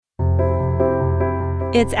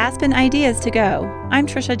It's Aspen Ideas to Go. I'm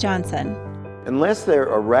Trisha Johnson. Unless there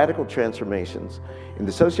are radical transformations in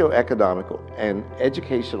the socioeconomic and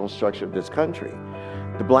educational structure of this country,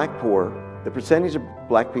 the black poor, the percentage of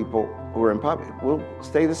black people who are in poverty will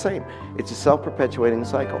stay the same. It's a self-perpetuating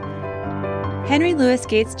cycle. Henry Louis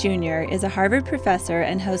Gates Jr. is a Harvard professor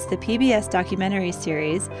and hosts the PBS documentary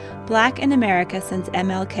series Black in America Since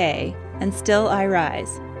MLK and Still I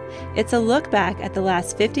Rise. It's a look back at the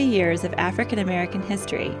last 50 years of African American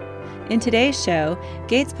history. In today's show,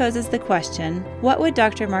 Gates poses the question, what would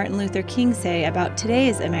Dr. Martin Luther King say about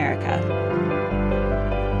today's America?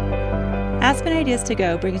 Aspen Ideas to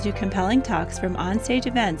Go brings you compelling talks from onstage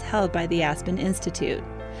events held by the Aspen Institute.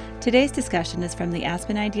 Today's discussion is from the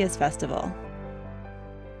Aspen Ideas Festival.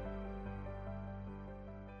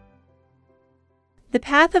 The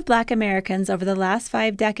path of Black Americans over the last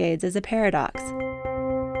 5 decades is a paradox.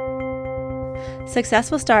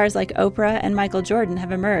 Successful stars like Oprah and Michael Jordan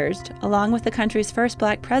have emerged, along with the country's first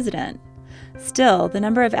black president. Still, the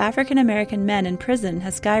number of African American men in prison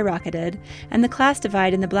has skyrocketed, and the class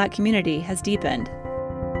divide in the black community has deepened.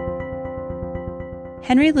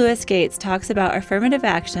 Henry Louis Gates talks about affirmative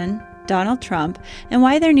action, Donald Trump, and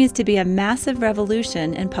why there needs to be a massive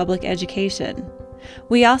revolution in public education.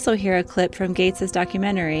 We also hear a clip from Gates's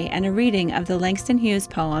documentary and a reading of the Langston Hughes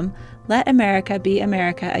poem, Let America Be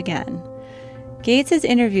America Again. Gates is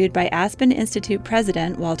interviewed by Aspen Institute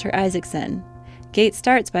President Walter Isaacson. Gates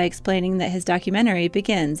starts by explaining that his documentary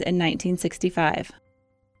begins in 1965.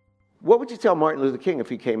 What would you tell Martin Luther King if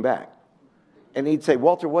he came back? And he'd say,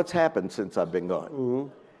 Walter, what's happened since I've been gone? Mm-hmm.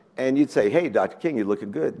 And you'd say, hey, Dr. King, you're looking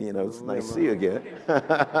good. You know, it's nice to see you again.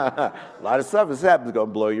 A lot of stuff has happened that's going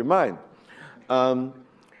to blow your mind. And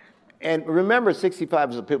remember, 65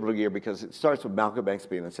 is a pivotal year because it starts with Malcolm X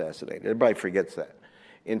being assassinated. Everybody forgets that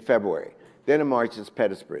in February. Then in March, it's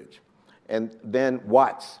Pettus Bridge. And then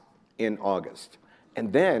Watts in August.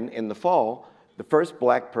 And then in the fall, the first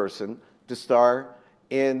black person to star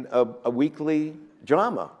in a weekly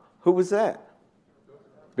drama. Who was that?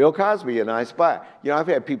 Bill Cosby in I Spy. You know, I've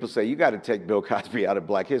had people say, you got to take Bill Cosby out of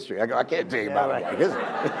black history. I go, I can't take him out of black history.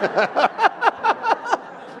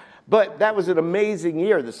 But that was an amazing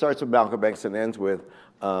year that starts with Malcolm X and ends with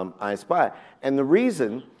I Spy. And the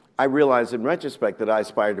reason I realized in retrospect that I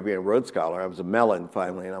aspired to be a Rhodes Scholar, I was a Mellon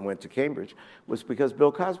finally, and I went to Cambridge, was because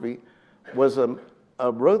Bill Cosby was a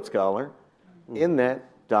Rhodes Scholar in that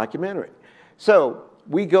documentary. So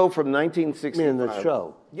we go from 1965. In the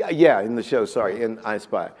show? Yeah, in the show, sorry, in I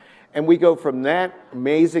Spy. And we go from that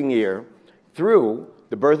amazing year through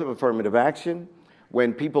the birth of affirmative action,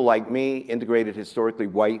 when people like me integrated historically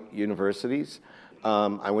white universities.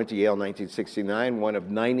 I went to Yale in 1969, one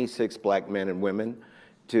of 96 black men and women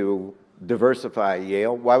to diversify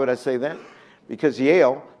Yale. Why would I say that? Because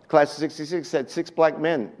Yale, class of 66, had 6 black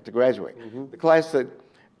men to graduate. Mm-hmm. The class that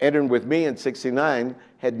entered with me in 69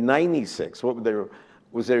 had 96.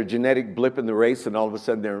 Was there a genetic blip in the race and all of a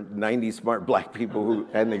sudden there are 90 smart black people who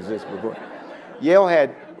hadn't existed before? Yale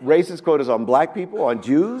had racist quotas on black people, on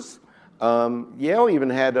Jews. Yale even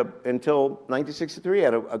had, until 1963,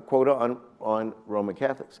 had a quota on Roman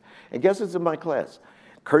Catholics. And guess who's in my class?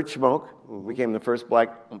 Kurt Schmoke became the first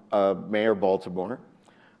black mayor of Baltimore.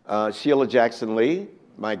 Sheila Jackson Lee,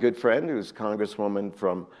 my good friend, who's Congresswoman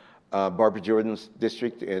from Barbara Jordan's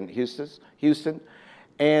district in Houston.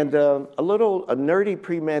 And a nerdy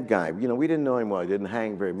pre-med guy. You know, we didn't know him well. He didn't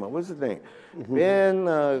hang very much. What's his name? Ben...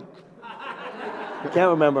 I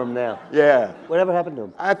can't remember him now. Yeah. Whatever happened to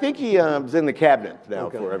him? I think he was in the cabinet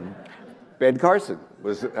now for him. Ben Carson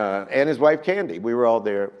was, and his wife Candy. We were all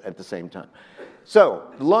there at the same time.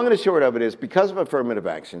 So the long and the short of it is, because of affirmative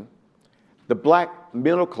action, the black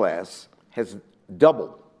middle class has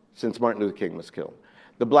doubled since Martin Luther King was killed.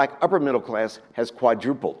 The black upper middle class has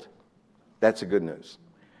quadrupled. That's the good news.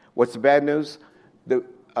 What's the bad news? In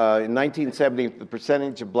 1970, the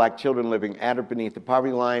percentage of black children living at or beneath the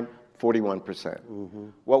poverty line, 41%. Mm-hmm.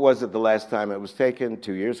 What was it the last time it was taken?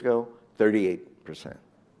 2 years ago? 38%.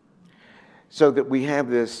 So that we have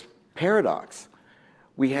this paradox.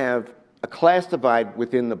 We have a class divide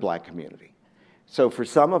within the black community. So for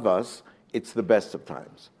some of us, it's the best of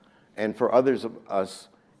times. And for others of us,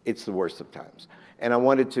 it's the worst of times. And I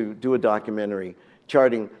wanted to do a documentary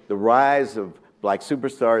charting the rise of black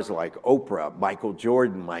superstars like Oprah, Michael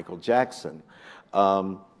Jordan, Michael Jackson,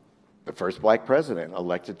 the first black president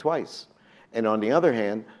elected twice. And on the other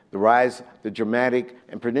hand, the dramatic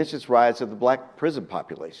and pernicious rise of the black prison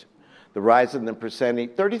population. The rise in the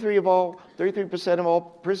percentage, 33% of all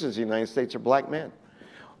prisoners in the United States are black men.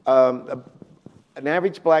 An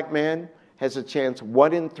average black man has a chance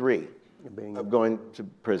 1 in 3 of going to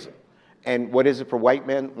prison. And what is it for white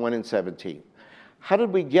men? 1 in 17. How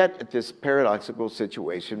did we get at this paradoxical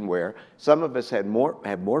situation where some of us had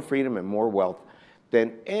more freedom and more wealth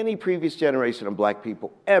than any previous generation of black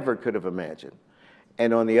people ever could have imagined?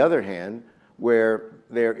 And on the other hand, where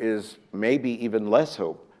there is maybe even less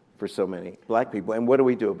hope for so many black people, and what do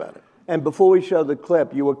we do about it? And before we show the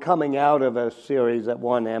clip, you were coming out of a series that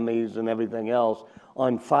won Emmys and everything else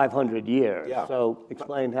on 500 years. Yeah. So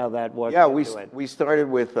explain how that worked. Yeah, we started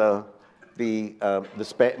with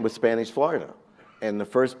with Spanish Florida, and the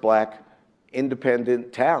first black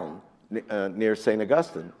independent town near St.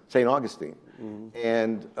 Augustine. Mm-hmm.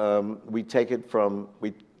 And we took it from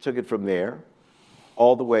there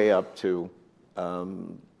all the way up to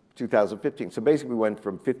 2015. So basically we went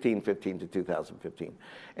from 1515 to 2015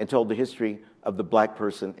 and told the history of the black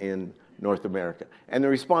person in North America. And the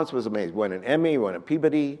response was amazing. Won an Emmy, won a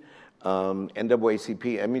Peabody,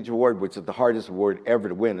 NAACP Emmy Award, which is the hardest award ever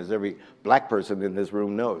to win, as every black person in this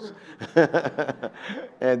room knows.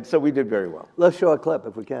 And so we did very well. Let's show a clip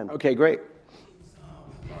if we can. Okay, great.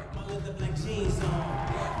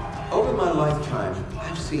 Over my lifetime,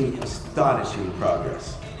 I've seen astonishing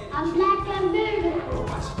progress. I'm black and beautiful.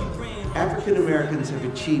 African Americans have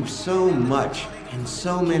achieved so much in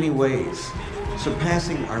so many ways,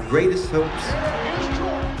 surpassing our greatest hopes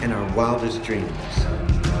and our wildest dreams.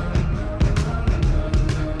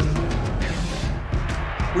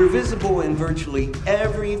 We're visible in virtually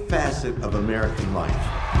every facet of American life,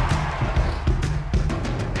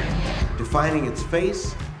 defining its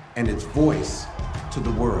face and its voice to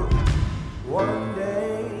the world. One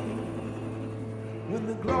day, when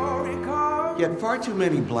the glory comes. Yet far too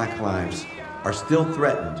many black lives are still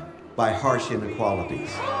threatened by harsh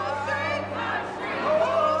inequalities.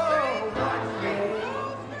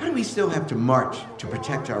 Why do we still have to march to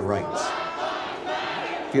protect our rights?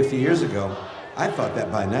 50 years ago, I thought that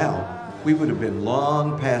by now, we would have been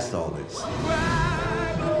long past all this.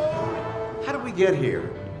 How did we get here?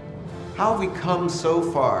 How have we come so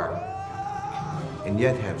far, and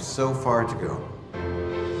yet have so far to go?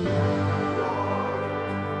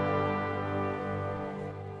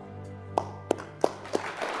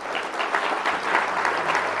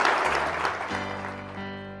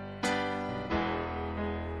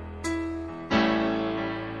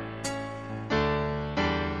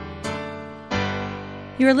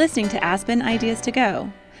 You're listening to Aspen Ideas to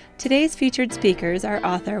Go. Today's featured speakers are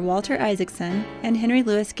author Walter Isaacson and Henry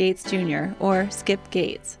Louis Gates Jr., or Skip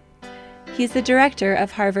Gates. He's the director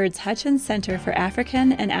of Harvard's Hutchins Center for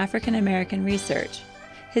African and African American Research.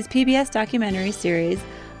 His PBS documentary series,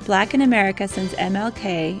 Black in America Since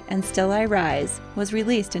MLK and Still I Rise, was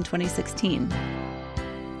released in 2016.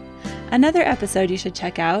 Another episode you should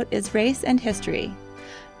check out is Race and History.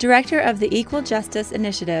 Director of the Equal Justice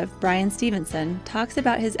Initiative, Brian Stevenson, talks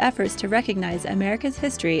about his efforts to recognize America's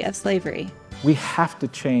history of slavery. We have to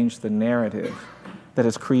change the narrative that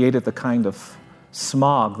has created the kind of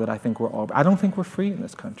smog that I don't think we're free in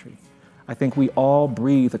this country. I think we all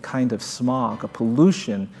breathe a kind of smog, a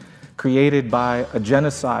pollution created by a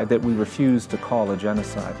genocide that we refuse to call a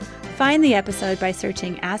genocide. Find the episode by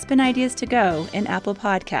searching Aspen Ideas to Go in Apple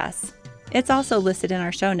Podcasts. It's also listed in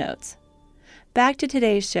our show notes. Back to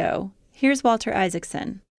today's show. Here's Walter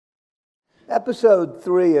Isaacson. Episode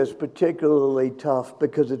 3 is particularly tough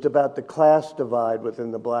because it's about the class divide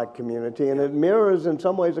within the black community, and it mirrors in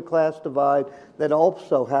some ways a class divide that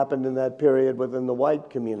also happened in that period within the white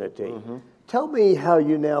community. Mm-hmm. Tell me how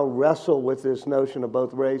you now wrestle with this notion of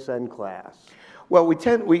both race and class. Well,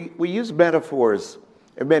 we use metaphors,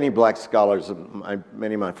 and many black scholars, and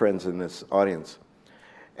many of my friends in this audience,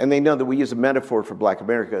 and they know that we use a metaphor for black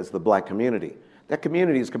America as the black community. That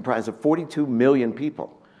community is comprised of 42 million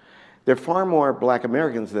people. There are far more black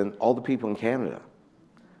Americans than all the people in Canada.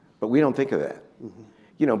 But we don't think of that. Mm-hmm.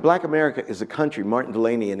 You know, black America is a country. Martin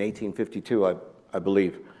Delany in 1852, I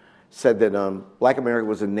believe, said that black America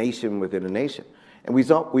was a nation within a nation. And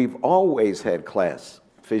we've always had class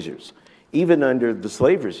fissures. Even under the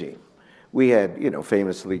slave regime, we had,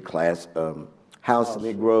 famously class house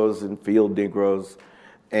Negroes and field Negroes.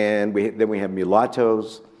 And then we have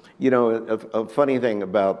mulattoes. A funny thing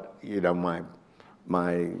about,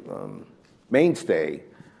 my mainstay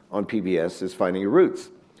on PBS is Finding Your Roots.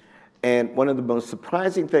 And one of the most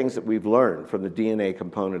surprising things that we've learned from the DNA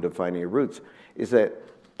component of Finding Your Roots is that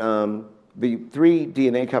the 3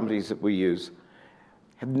 DNA companies that we use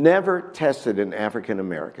have never tested an African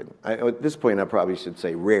American. At this point, I probably should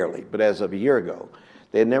say rarely, but as of a year ago,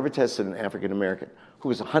 they had never tested an African American who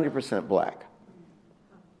was 100% black.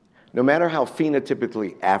 No matter how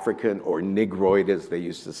phenotypically African or Negroid, as they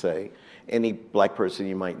used to say, any black person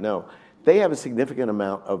you might know, they have a significant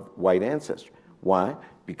amount of white ancestry. Why?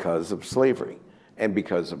 Because of slavery and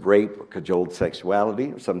because of rape or cajoled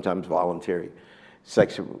sexuality, or sometimes voluntary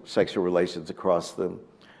sexual relations across the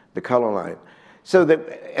color line. So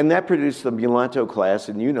that produced the mulatto class,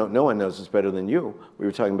 and you know, no one knows this better than you. We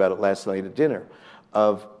were talking about it last night at dinner,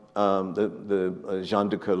 of the gens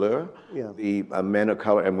de couleur, yeah. the men of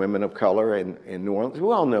color and women of color in New Orleans.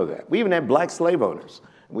 We all know that. We even had black slave owners.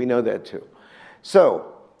 We know that too.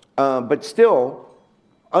 So, but still,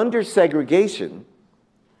 under segregation,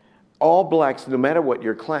 all blacks, no matter what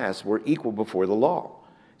your class, were equal before the law.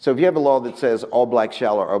 So if you have a law that says all blacks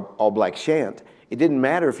shall or all blacks shan't, it didn't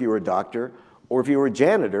matter if you were a doctor or if you were a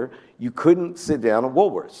janitor, you couldn't sit down at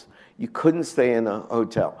Woolworths. You couldn't stay in a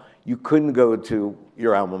hotel. You couldn't go to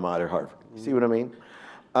your alma mater, Harvard. You see what I mean?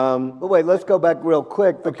 But wait, let's go back real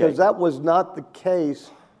quick, because Okay. that was not the case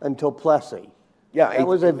until Plessy. Yeah, That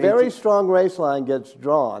was a very strong race line gets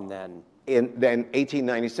drawn then. Then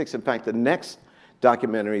 1896. In fact, the next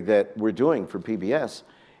documentary that we're doing for PBS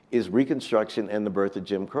is Reconstruction and the Birth of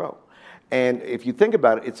Jim Crow. And if you think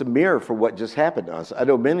about it, it's a mirror for what just happened to us. I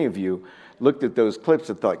know many of you looked at those clips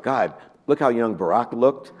and thought, God, look how young Barack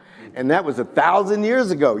looked. And that was 1,000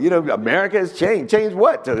 years ago. You know, America has changed. Changed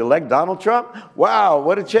what? To elect Donald Trump? Wow,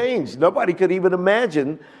 what a change. Nobody could even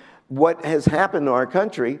imagine what has happened to our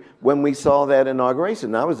country when we saw that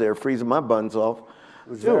inauguration. I was there freezing my buns off. It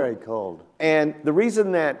was very cold. And the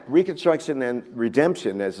reason that Reconstruction and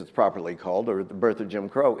Redemption, as it's properly called, or the birth of Jim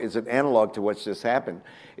Crow, is an analog to what's just happened,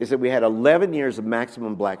 is that we had 11 years of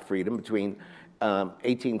maximum black freedom between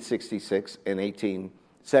 1866 and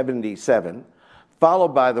 1877, followed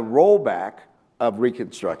by the rollback of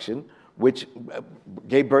Reconstruction, which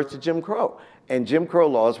gave birth to Jim Crow. And Jim Crow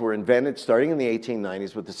laws were invented starting in the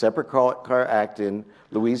 1890s with the Separate Car Act in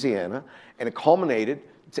Louisiana, and it culminated,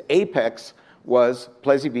 its apex was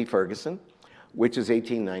Plessy v. Ferguson, which is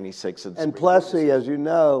 1896. And Plessy, as you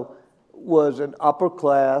know, was an upper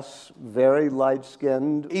class, very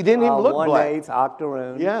light-skinned. He didn't even look black. 1/8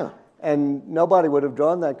 octoroon. Yeah. And nobody would have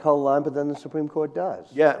drawn that color line, but then the Supreme Court does.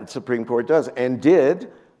 Yeah, the Supreme Court does, and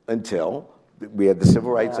did until we had the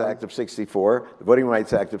Civil Rights Act of 64, the Voting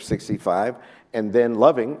Rights Act of 65, and then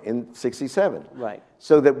Loving in 67. Right.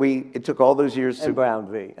 So that it took all those years And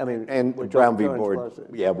Brown v. I mean, and which Brown v. overturns Board, Plessy.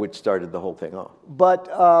 yeah, which started the whole thing off. But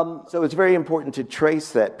So it's very important to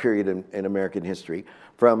trace that period in American history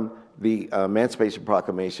from the Emancipation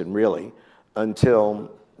Proclamation, really, until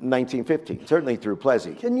 1915, certainly through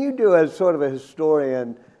Plessy. can you do, as sort of a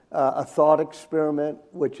historian, a thought experiment,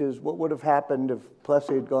 which is what would have happened if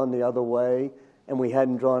Plessy had gone the other way and we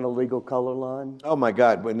hadn't drawn a legal color line? Oh my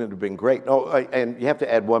God, wouldn't it have been great? Oh, and you have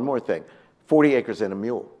to add one more thing, 40 acres and a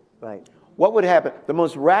mule. Right. What would happen? The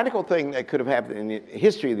most radical thing that could have happened in the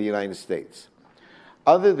history of the United States,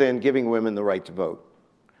 other than giving women the right to vote,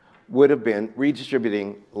 would have been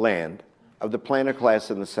redistributing land of the planter class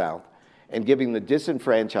in the South and giving the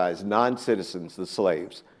disenfranchised non-citizens, the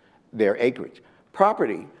slaves, their acreage.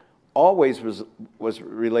 Property always was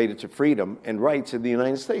related to freedom and rights in the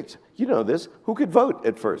United States. You know this. Who could vote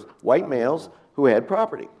at first? White males who had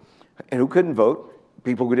property. And who couldn't vote?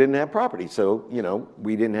 People who didn't have property. So, you know,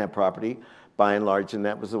 we didn't have property by and large, and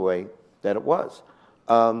that was the way that it was.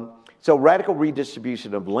 So radical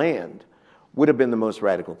redistribution of land would have been the most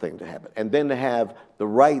radical thing to happen. And then to have the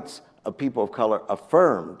rights of people of color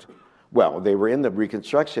affirmed. Well, they were in the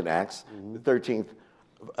Reconstruction Acts, the 13th,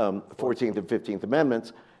 14th, and 15th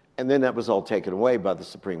Amendments, and then that was all taken away by the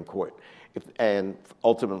Supreme Court, and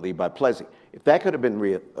ultimately by Plessy. If that could have been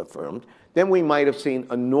reaffirmed, then we might have seen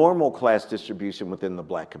a normal class distribution within the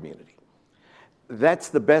black community. That's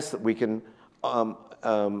the best that we can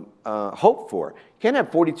hope for. You can't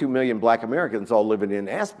have 42 million black Americans all living in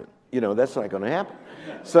Aspen. You know, that's not going to happen.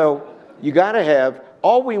 So you got to have,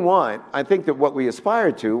 all we want, I think that what we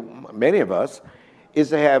aspire to, many of us, is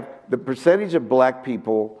to have the percentage of black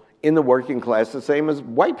people in the working class the same as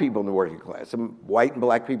white people in the working class, and white and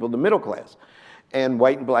black people in the middle class, and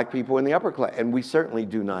white and black people in the upper class. And we certainly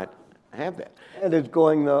do not have that. And it's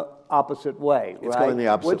going the opposite way, right? It's going the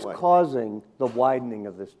opposite way. What's causing the widening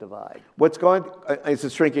of this divide? What's going, it's the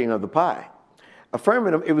shrinking of the pie.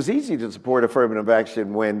 It was easy to support affirmative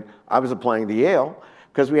action when I was applying to Yale,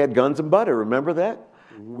 because we had guns and butter, remember that?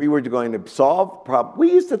 Mm-hmm. We were going to solve problems.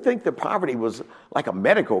 We used to think that poverty was like a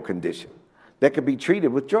medical condition that could be treated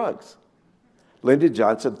with drugs. Lyndon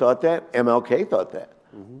Johnson thought that, MLK thought that.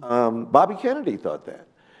 Mm-hmm. Bobby Kennedy thought that.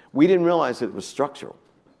 We didn't realize that it was structural.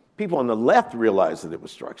 People on the left realized that it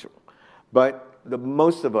was structural. But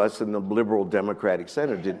most of us in the liberal Democratic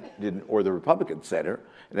center didn't, or the Republican center,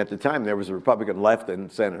 and at the time there was a Republican left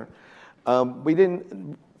and center, we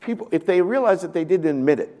didn't people, if they realized that they didn't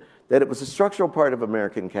admit it, that it was a structural part of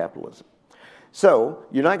American capitalism. So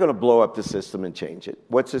you're not going to blow up the system and change it.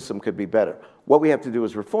 What system could be better? What we have to do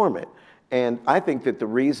is reform it. And I think that the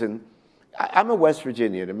reason, I'm a West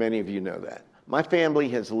Virginian, and many of you know that. My family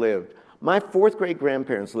has lived, my fourth great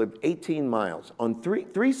grandparents lived 18 miles on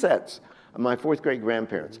three sets of my fourth great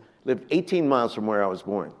grandparents lived 18 miles from where I was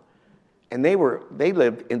born. And they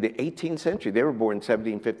lived in the 18th century. They were born in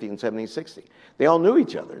 1750 and 1760. They all knew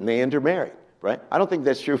each other and they intermarried, right? I don't think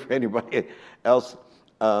that's true for anybody else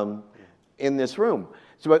in this room.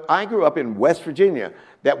 So but I grew up in West Virginia,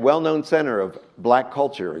 that well-known center of black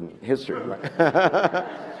culture and history. Right?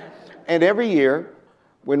 And every year,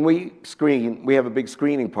 when we screen, we have a big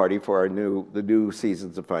screening party for the new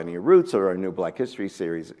seasons of Finding Your Roots or our new Black History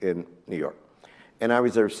series in New York. And I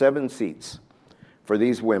reserved 7 seats for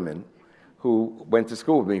these women who went to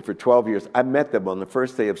school with me for 12 years. I met them on the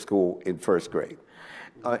first day of school in first grade.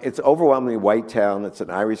 It's an overwhelmingly white town. It's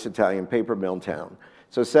an Irish-Italian paper mill town.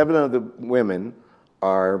 So 7 of the women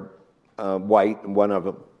are white and 1 of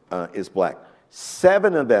them is black.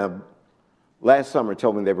 7 of them last summer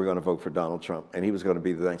told me they were going to vote for Donald Trump and he was going to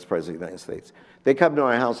be the next president of the United States. They come to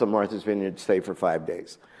our house on Martha's Vineyard, stay for 5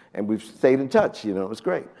 days. And we've stayed in touch, you know, it was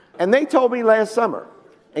great. And they told me last summer,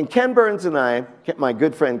 and Ken Burns and I, my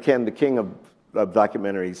good friend Ken, the king of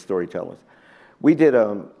documentary storytellers, we did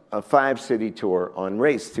a 5-city tour on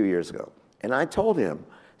race 2 years ago. And I told him,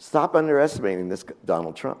 stop underestimating this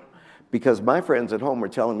Donald Trump. Because my friends at home were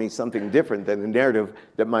telling me something different than the narrative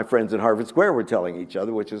that my friends at Harvard Square were telling each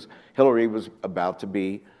other, which is Hillary was about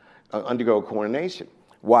to undergo a coronation.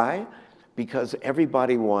 Why? Because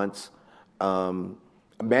everybody wants a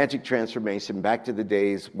magic transformation back to the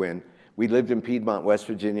days when we lived in Piedmont, West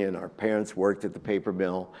Virginia, and our parents worked at the paper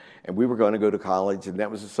mill, and we were going to go to college, and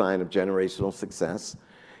that was a sign of generational success.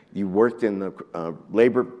 You worked in the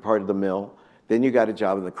labor part of the mill, then you got a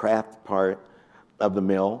job in the craft part of the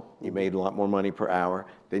mill. You made a lot more money per hour.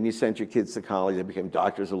 Then you sent your kids to college. They became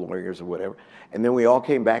doctors or lawyers or whatever. And then we all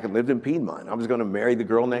came back and lived in Piedmont. I was going to marry the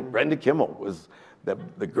girl named Brenda Kimmel, was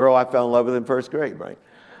the girl I fell in love with in first grade, right?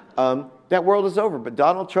 That world is over. But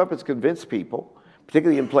Donald Trump has convinced people,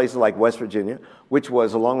 particularly in places like West Virginia, which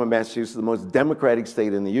was, along with Massachusetts, the most democratic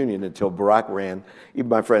state in the Union until Barack ran. Even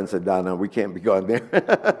my friends said, no, we can't be going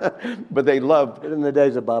there. But they loved... In the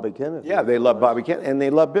days of Bobby Kennedy. Yeah, they loved Bobby Kennedy, and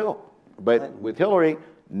they loved Bill. But with Hillary,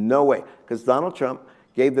 no way. Because Donald Trump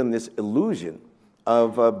gave them this illusion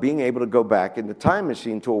of being able to go back in the time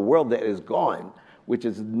machine to a world that is gone, which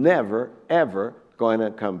is never, ever going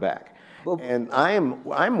to come back. And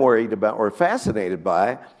I'm worried about, or fascinated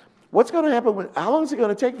by, what's going to happen, how long is it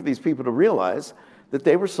going to take for these people to realize that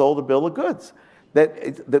they were sold a bill of goods?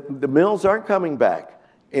 That the mills aren't coming back.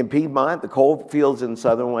 In Piedmont, the coal fields in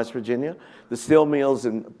southern West Virginia, the steel mills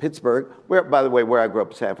in Pittsburgh, where, by the way, where I grew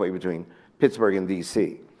up is halfway between Pittsburgh and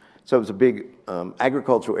D.C. So it was a big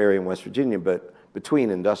agricultural area in West Virginia, but between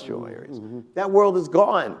industrial areas. Mm-hmm. That world is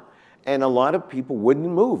gone. And a lot of people wouldn't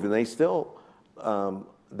move, and they still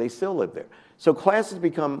live there. So class has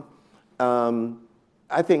become,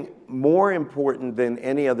 I think, more important than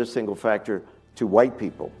any other single factor to white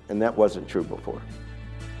people, and that wasn't true before.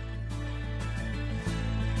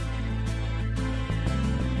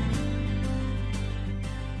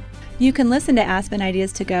 You can listen to Aspen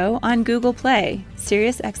Ideas to Go on Google Play,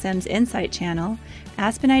 SiriusXM's Insight channel,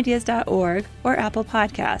 aspenideas.org, or Apple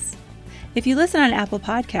Podcasts. If you listen on Apple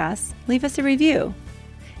Podcasts, leave us a review.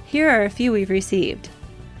 Here are a few we've received.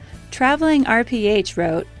 Traveling RPH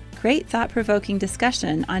wrote, "Great thought-provoking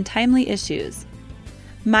discussion on timely issues."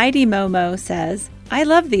 Mighty Momo says, "I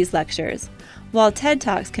love these lectures. While TED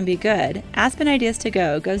Talks can be good, Aspen Ideas to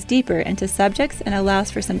Go goes deeper into subjects and allows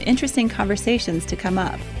for some interesting conversations to come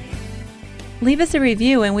up." Leave us a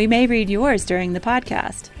review and we may read yours during the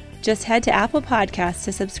podcast. Just head to Apple Podcasts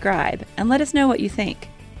to subscribe and let us know what you think.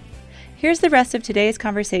 Here's the rest of today's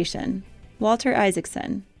conversation. Walter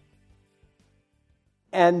Isaacson.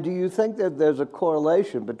 And do you think that there's a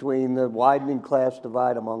correlation between the widening class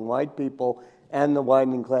divide among white people and the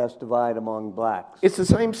widening class divide among blacks? It's the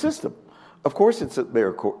same system. Of course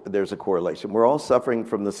there's a correlation. We're all suffering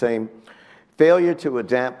from the same failure to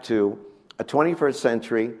adapt to a 21st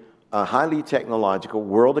century, highly technological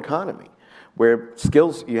world economy, where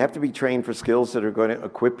skills, you have to be trained for skills that are going to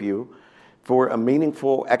equip you for a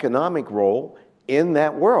meaningful economic role in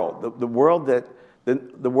that world. The world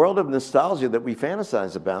of nostalgia that we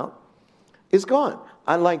fantasize about is gone.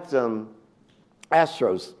 I liked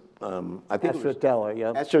Astro's, I think Astro Teller,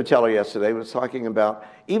 yeah. Astro Teller yesterday was talking about,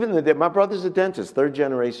 even my brother's a dentist, 3rd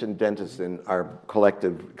generation dentist in our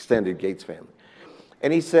collective extended Gates family.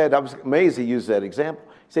 And he said, I was amazed he used that example.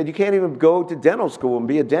 said you can't even go to dental school and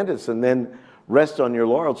be a dentist and then rest on your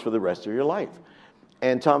laurels for the rest of your life.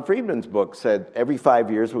 And Tom Friedman's book said every 5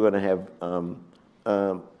 years we're going to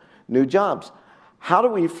have new jobs. How do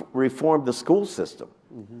we reform the school system?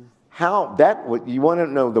 Mm-hmm. How that would, you want to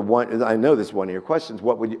know the one, I know this is one of your questions,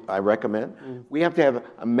 what would I recommend? Mm-hmm. We have to have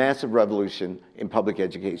a massive revolution in public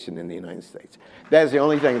education in the United States. That is the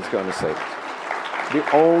only thing that's going to save us.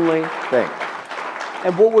 The only thing.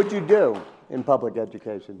 And what would you do in public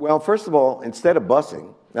education? Well, first of all, instead of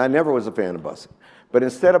busing, I never was a fan of busing, but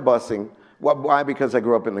instead of busing, why? Because I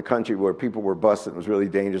grew up in the country where people were busing. It was really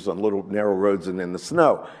dangerous on little narrow roads and in the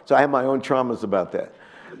snow. So I have my own traumas about that.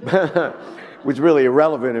 Which is really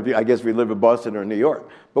irrelevant if I guess if we live in Boston or New York.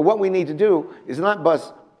 But what we need to do is not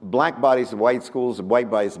bus black bodies to white schools and white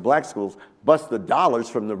bodies to black schools, bus the dollars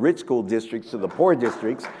from the rich school districts to the poor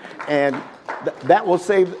districts, and that will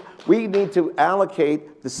save. We need to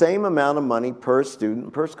allocate the same amount of money per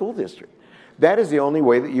student per school district. That is the only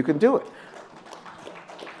way that you can do it.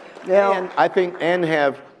 Now, and I think, and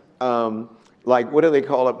have like, what do they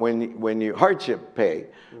call it when you hardship pay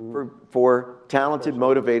for talented,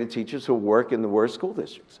 motivated teachers who work in the worst school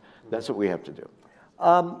districts. That's what we have to do.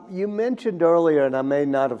 You mentioned earlier, and I may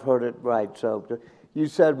not have heard it right, so you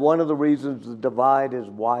said one of the reasons the divide is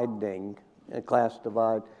widening, a class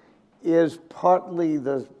divide, is partly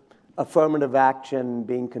the affirmative action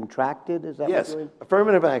being contracted? Is that yes, what you mean?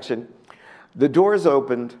 Affirmative action. The doors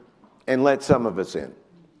opened and let some of us in.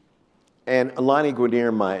 And Alani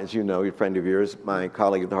Guinier, as you know, a friend of yours, my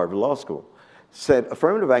colleague at the Harvard Law School, said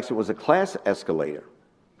affirmative action was a class escalator.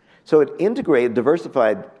 So it integrated,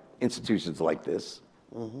 diversified institutions like this.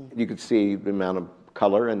 Mm-hmm. You could see the amount of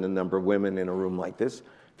color and the number of women in a room like this.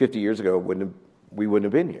 50 years ago, we wouldn't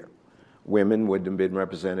have been here. Women wouldn't have been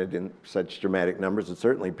represented in such dramatic numbers, and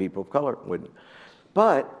certainly people of color wouldn't.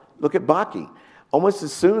 But look at Bakke. Almost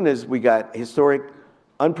as soon as we got historic,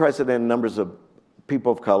 unprecedented numbers of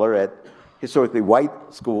people of color at historically white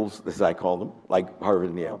schools, as I call them, like Harvard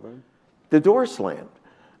and Yale, the door slammed.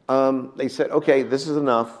 They said, okay, this is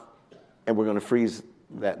enough, and we're going to freeze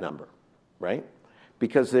that number, right?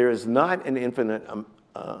 Because there is not an infinite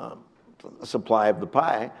supply of the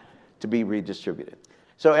pie to be redistributed.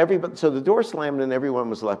 So the door slammed and everyone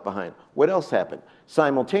was left behind. What else happened?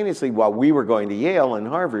 Simultaneously, while we were going to Yale and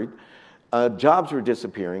Harvard, jobs were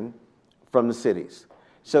disappearing from the cities.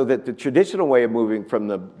 So that the traditional way of moving from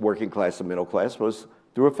the working class to middle class was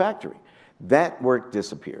through a factory. That work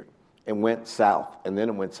disappeared and went south, and then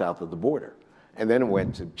it went south of the border, and then it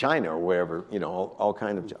went to China or wherever, all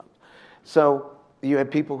kinds of jobs. So you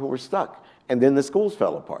had people who were stuck, and then the schools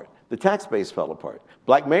fell apart. The tax base fell apart.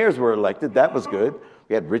 Black mayors were elected, that was good.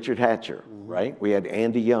 We had Richard Hatcher, right? We had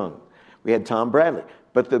Andy Young. We had Tom Bradley.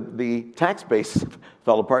 But the tax base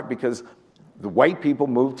fell apart because the white people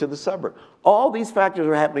moved to the suburb. All these factors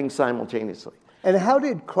were happening simultaneously. And how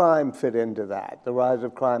did crime fit into that, the rise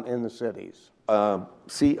of crime in the cities?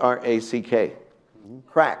 C-R-A-C-K,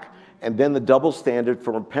 crack. And then the double standard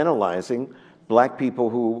for penalizing black people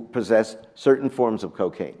who possessed certain forms of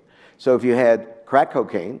cocaine. So if you had crack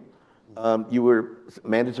cocaine, you were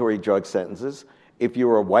mandatory drug sentences. If you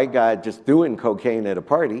were a white guy just doing cocaine at a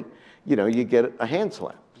party, you get a hand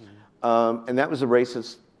slap. And that was a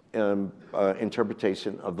racist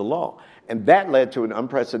interpretation of the law. And that led to an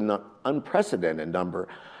unprecedented number,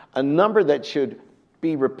 a number that should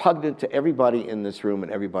be repugnant to everybody in this room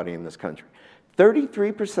and everybody in this country.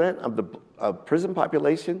 33% of the prison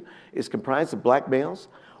population is comprised of black males.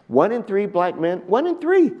 1 in 3 black men, 1 in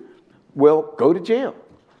 3 will go to jail.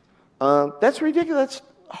 That's ridiculous. That's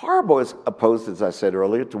horrible, as opposed, as I said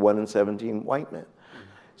earlier, to 1 in 17 white men.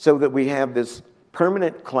 So that we have this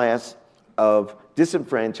permanent class of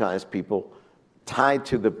disenfranchised people tied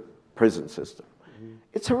to the prison system.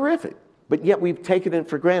 It's horrific, but yet we've taken it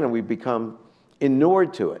for granted. We've become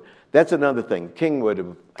inured to it. That's another thing. King would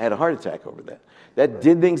have had a heart attack over that. That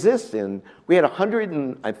didn't exist. We had 100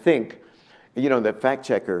 and, I think, that fact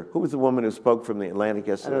checker, who was the woman who spoke from the Atlantic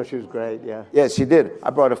yesterday? I know, she was great, yeah. Yes, she did. I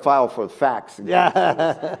brought a file for facts.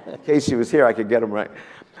 Yeah. In case she was here, I could get them right.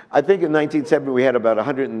 I think in 1970 we had about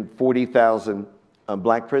 140,000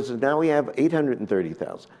 black prisoners. Now we have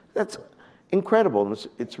 830,000. That's incredible.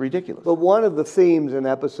 It's ridiculous. But one of the themes in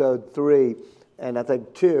episode 3, and I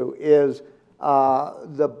think 2, is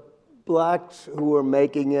the blacks who are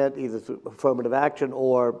making it, either through affirmative action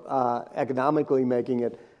or economically making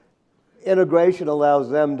it, integration allows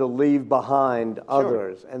them to leave behind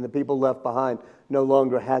others, and the people left behind no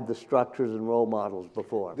longer had the structures and role models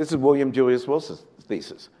before. This is William Julius Wilson's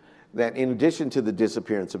thesis, that in addition to the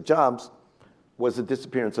disappearance of jobs was the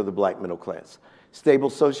disappearance of the black middle class. stable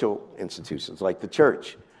social institutions like the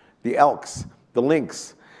church, the Elks, the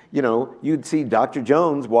Links. You know, you'd see Dr.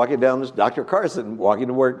 Jones walking down Dr. Carson walking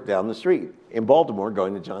to work down the street in Baltimore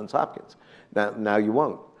going to Johns Hopkins. Now you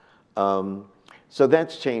won't. So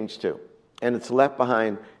that's changed too. And it's left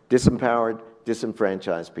behind disempowered,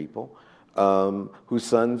 disenfranchised people whose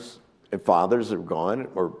sons and fathers are gone,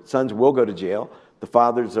 or sons will go to jail. The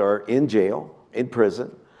fathers are in jail, in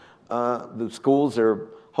prison. The schools are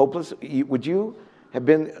hopeless. Would you have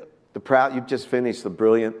been you've just finished the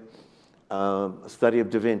brilliant study of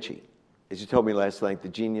Da Vinci, as you told me last night, the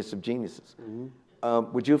genius of geniuses.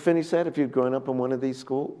 Mm-hmm. Would you have finished that if you'd grown up in one of these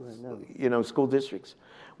school districts?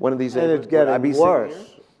 One of these. And it's getting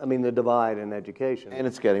worse. I mean, the divide in education. And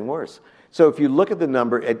it's getting worse. So if you look at the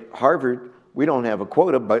number at Harvard, we don't have a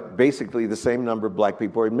quota, but basically the same number of black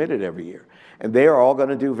people are admitted every year. And they are all going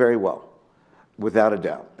to do very well, without a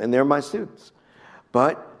doubt. And they're my students.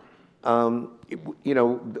 But,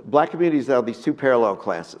 black communities have these two parallel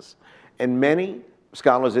classes. And many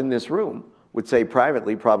scholars in this room would say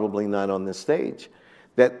privately, probably not on this stage,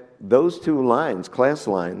 that those two lines, class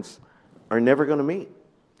lines, are never going to meet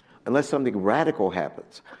unless something radical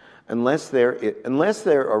happens. Unless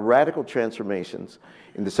there are radical transformations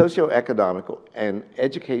in the socioeconomic and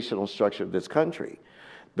educational structure of this country,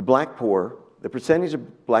 the black poor, the percentage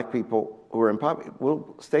of black people who are in poverty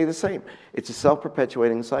will stay the same. It's a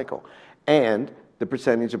self-perpetuating cycle. And the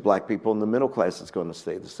percentage of black people in the middle class is going to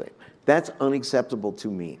stay the same. That's unacceptable to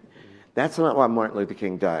me. That's not why Martin Luther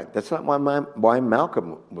King died. That's not why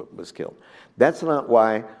Malcolm was killed. That's not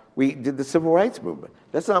why we did the civil rights movement.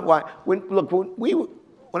 That's not why, when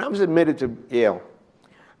I was admitted to Yale,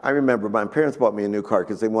 I remember my parents bought me a new car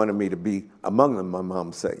because they wanted me to be among them, my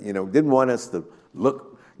mom said. Didn't want us to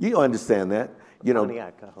look, you understand that.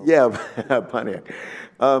 Pontiac, I hope. Yeah, Pontiac.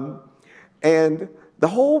 And the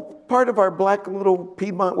whole part of our black little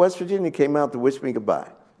Piedmont, West Virginia came out to wish me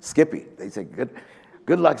goodbye. Skippy, they said,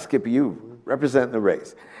 good luck, Skippy, you representing the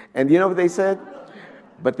race. And you know what they said?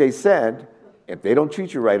 But they said, if they don't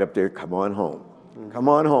treat you right up there, come on home. Come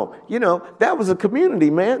on home. That was a community,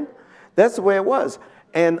 man. That's the way it was.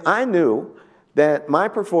 And I knew that my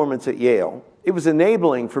performance at Yale, it was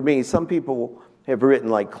enabling for me. Some people have written,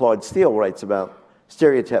 like Claude Steele writes about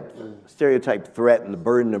stereotype threat and the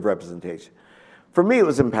burden of representation. For me, it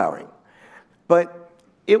was empowering. But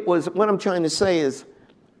it was, what I'm trying to say is,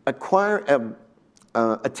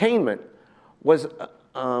 attainment was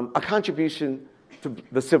a contribution to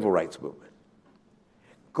the civil rights movement.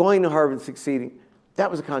 Going to Harvard, succeeding, that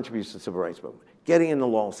was a contribution to the civil rights movement. Getting into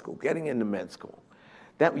law school, getting into med school.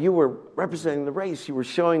 That you were representing the race. You were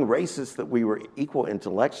showing racists that we were equal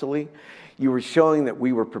intellectually. You were showing that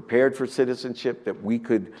we were prepared for citizenship, that we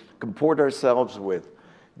could comport ourselves with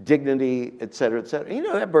dignity, et cetera, et cetera.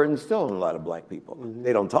 That burden's still on a lot of black people. Mm-hmm.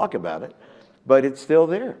 They don't talk about it, but it's still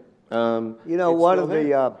there. One of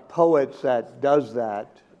the poets that does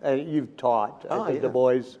that, and you've taught at the Du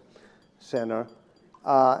Bois Center,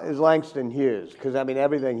 is Langston Hughes. Because,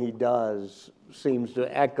 everything he does seems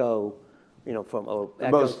to echo,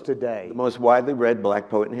 echoes today. The most widely read black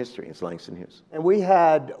poet in history is Langston Hughes. And we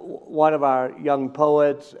had one of our young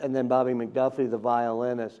poets, and then Bobby McDuffie, the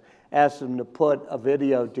violinist, asked him to put a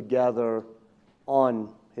video together on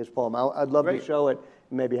his poem. I'd love to show it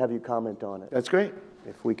and maybe have you comment on it. That's great.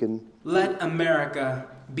 If we can. Let America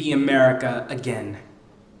be America again.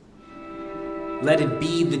 Let it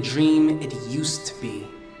be the dream it used to be.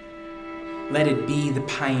 Let it be the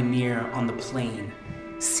pioneer on the plain,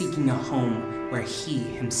 seeking a home where he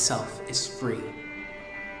himself is free.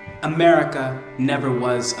 America never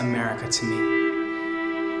was America to me.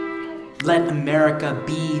 Let America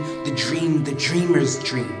be the dream the dreamers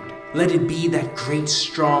dreamed. Let it be that great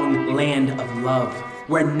strong land of love,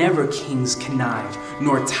 where never kings connive,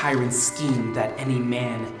 nor tyrants scheme that any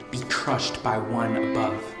man be crushed by one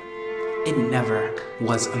above. It never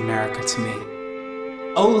was America to me.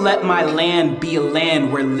 Oh, let my land be a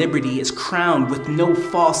land where liberty is crowned with no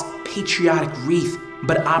false patriotic wreath,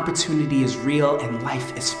 but opportunity is real and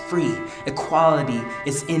life is free. Equality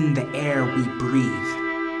is in the air we breathe.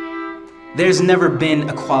 There's never been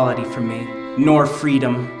equality for me, nor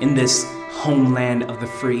freedom in this homeland of the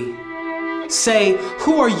free. Say,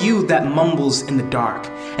 who are you that mumbles in the dark?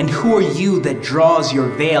 And who are you that draws your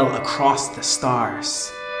veil across the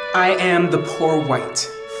stars? I am the poor white,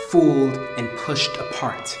 fooled and pushed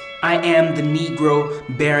apart. I am the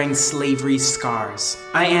Negro bearing slavery's scars.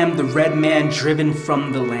 I am the red man driven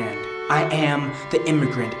from the land. I am the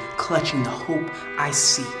immigrant clutching the hope I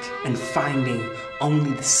seek and finding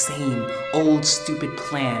only the same old stupid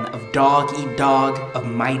plan of dog eat dog, of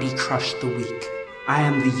mighty crush the weak. I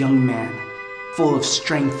am the young man full of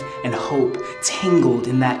strength and hope, tangled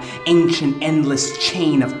in that ancient endless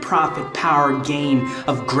chain of profit, power, gain,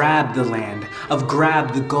 of grab the land, of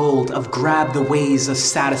grab the gold, of grab the ways of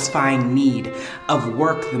satisfying need, of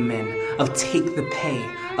work the men, of take the pay,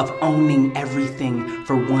 of owning everything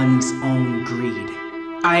for one's own greed.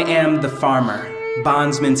 I am the farmer,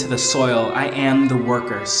 bondsman to the soil. I am the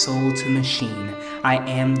worker, soul to machine. I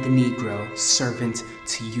am the Negro, servant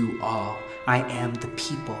to you all. I am the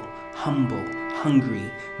people, humble,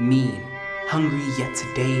 hungry, mean. Hungry yet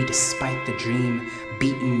today, despite the dream.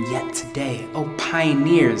 Beaten yet today. Oh,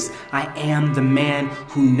 pioneers, I am the man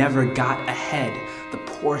who never got ahead. The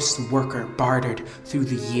poorest worker bartered through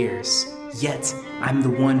the years. Yet, I'm the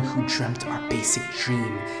one who dreamt our basic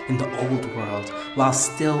dream in the old world, while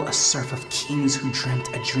still a serf of kings who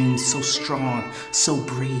dreamt a dream so strong, so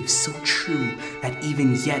brave, so true, that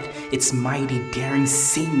even yet its mighty daring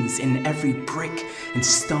sings in every brick and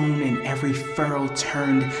stone and every furrow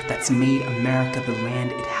turned that's made America the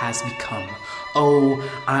land it has become. Oh,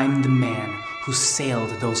 I'm the man who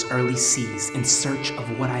sailed those early seas in search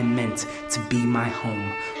of what I meant to be my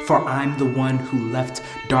home. For I'm the one who left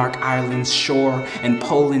dark Ireland's shore and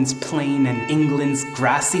Poland's plain and England's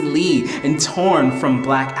grassy lea, and torn from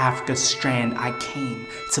black Africa's strand, I came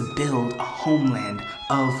to build a homeland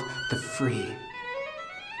of the free.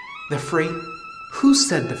 The free? Who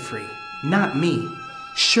said the free? Not me.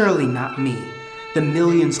 Surely not me. The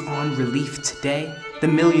millions on relief today, the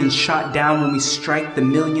millions shot down when we strike, the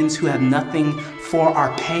millions who have nothing for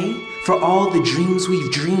our pay, for all the dreams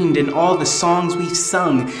we've dreamed and all the songs we've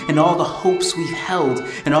sung and all the hopes we've held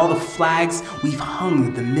and all the flags we've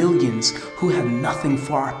hung, the millions who have nothing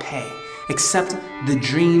for our pay, except the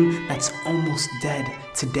dream that's almost dead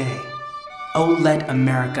today. Oh, let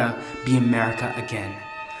America be America again,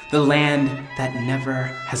 the land that never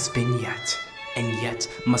has been yet. And yet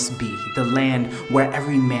must be the land where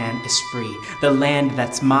every man is free, the land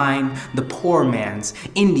that's mine, the poor man's,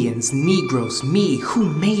 Indians, Negroes, me, who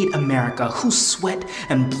made America, whose sweat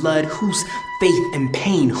and blood, whose faith and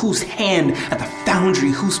pain, whose hand at the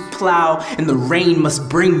foundry, whose plow in the rain must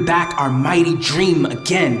bring back our mighty dream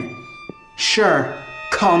again. Sure,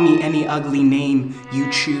 call me any ugly name you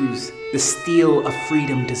choose, the steel of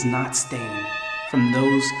freedom does not stain. From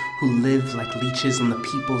those who live like leeches on the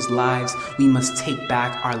people's lives, we must take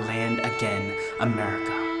back our land again,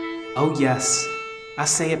 America. Oh yes, I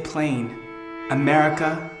say it plain.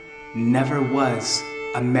 America never was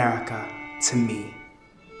America to me.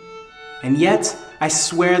 And yet, I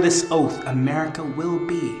swear this oath, America will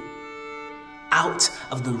be. Out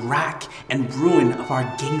of the rack and ruin of our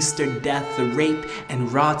gangster death, the rape and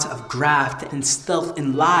rot of graft and stealth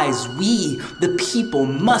and lies, we, the people,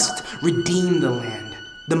 must redeem the land,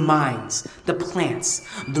 the mines, the plants,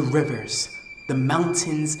 the rivers, the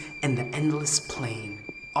mountains, and the endless plain,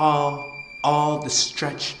 all the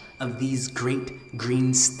stretch of these great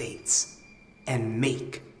green states, and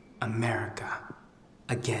make America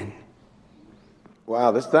again.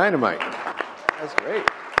 Wow, that's dynamite. That's great.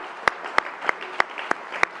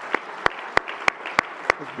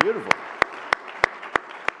 That's beautiful.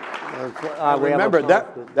 Remember,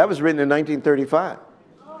 that was written in 1935.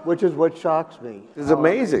 Which is what shocks me. It's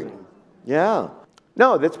amazing. Yeah.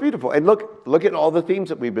 No, that's beautiful. And look at all the themes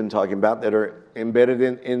that we've been talking about that are embedded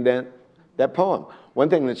in that poem. One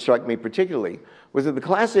thing that struck me particularly was that the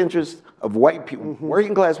class interest of white people,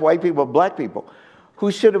 working class white people, black people,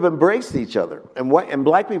 who should have embraced each other. And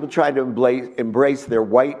black people tried to embrace their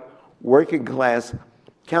white working class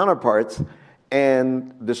counterparts,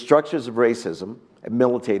 and the structures of racism have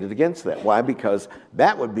militated against that. Why? Because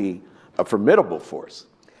that would be a formidable force.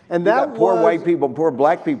 And that poor white people, poor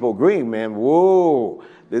black people agreeing, man, whoa,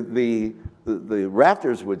 the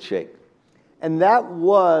rafters would shake. And that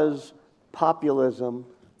was populism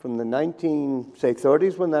from the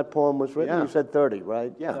 30s when that poem was written. Yeah. You said 30,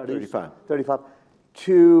 right? Yeah, 35. 35.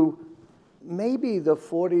 To maybe the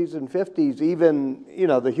 40s and 50s, even,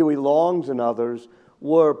 the Huey Longs and others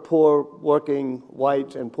were poor working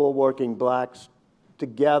whites and poor working blacks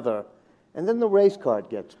together. And then the race card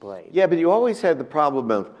gets played. Yeah, but you always had the problem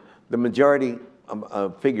of the majority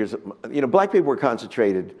figures. Black people were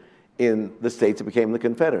concentrated in the states that became the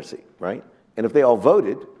Confederacy, right? And if they all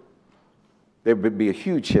voted, there would be a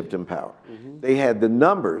huge shift in power. Mm-hmm. They had the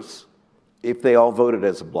numbers if they all voted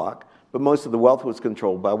as a bloc, but most of the wealth was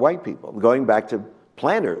controlled by white people, going back to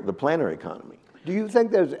the planter economy. Do you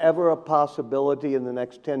think there's ever a possibility in the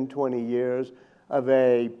next 10, 20 years of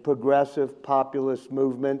a progressive populist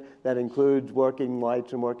movement that includes working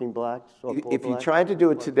whites and working blacks? Or if you tried to do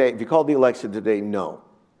it today, if you called the election today, no.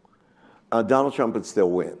 Donald Trump would still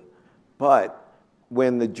win. But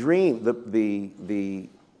when the dream, the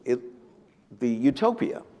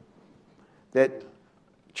utopia that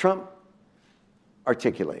Trump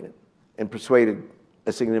articulated and persuaded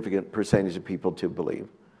a significant percentage of people to believe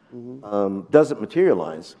doesn't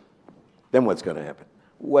materialize, then what's going to happen?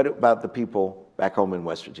 What about the people back home in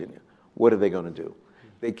West Virginia? What are they going to do?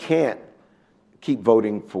 They can't keep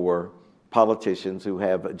voting for politicians who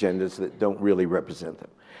have agendas that don't really represent them.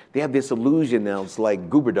 They have this illusion now, it's like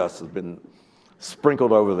goober dust has been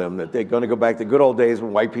sprinkled over them, that they're going to go back to good old days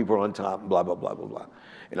when white people are on top and blah, blah, blah, blah, blah.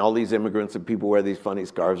 And all these immigrants and people wear these funny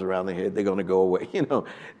scarves around their head, they're going to go away. You know,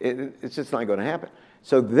 it's just not going to happen.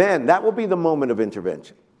 So then that will be the moment of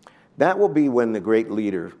intervention. That will be when the great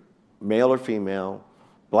leader, male or female,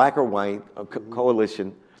 black or white, a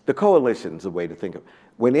coalition, the coalition's the way to think of it.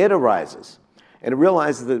 When it arises, and it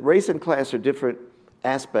realizes that race and class are different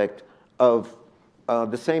aspect of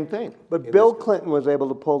the same thing. But Bill Clinton was able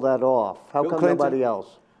to pull that off. How come nobody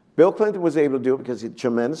else? Bill Clinton was able to do it because he had a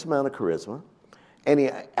tremendous amount of charisma, and he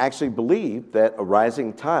actually believed that a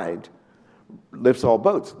rising tide lifts all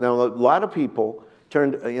boats. Now, a lot of people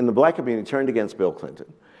in the black community turned against Bill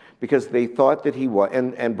Clinton because they thought that he was,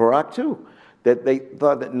 and Barack too, that they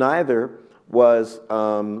thought that neither was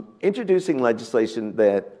introducing legislation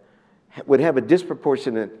that would have a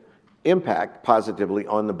disproportionate impact positively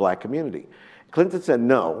on the black community. Clinton said,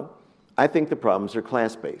 no, I think the problems are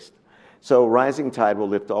class-based. So rising tide will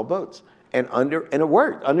lift all boats. And it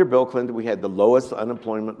worked. Under Bill Clinton, we had the lowest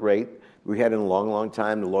unemployment rate we had in a long, long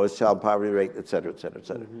time, the lowest child poverty rate, et cetera, et cetera, et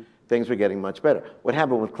cetera. Things were getting much better. What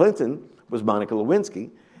happened with Clinton was Monica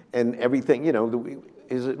Lewinsky, and everything, you know,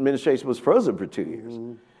 his administration was frozen for 2 years.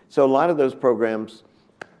 So a lot of those programs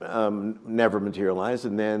never materialized,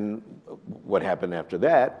 and then what happened after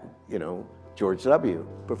that, you know, George W.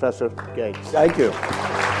 Professor Gates. Thank you.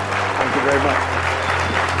 Thank you very much.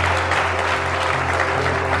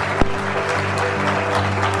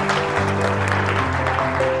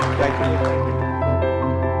 Thank you.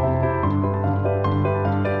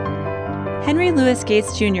 Henry Louis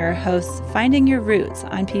Gates Jr. hosts Finding Your Roots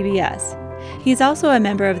on PBS. He's also a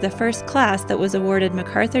member of the first class that was awarded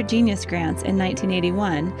MacArthur Genius Grants in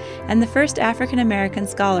 1981 and the first African American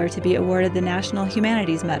scholar to be awarded the National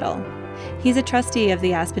Humanities Medal. He's a trustee of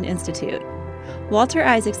the Aspen Institute. Walter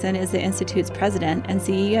Isaacson is the Institute's president and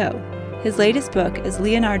CEO. His latest book is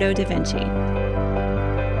Leonardo da Vinci.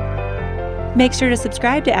 Make sure to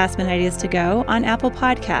subscribe to Aspen Ideas to Go on Apple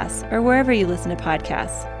Podcasts or wherever you listen to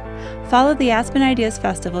podcasts. Follow the Aspen Ideas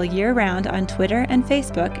Festival year-round on Twitter and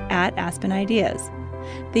Facebook at Aspen Ideas.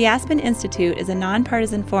 The Aspen Institute is a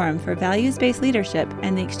nonpartisan forum for values-based leadership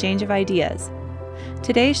and the exchange of ideas.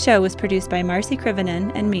 Today's show was produced by Marcy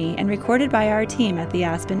Krivonen and me and recorded by our team at the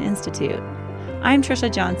Aspen Institute. I'm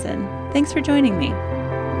Trisha Johnson. Thanks for joining me.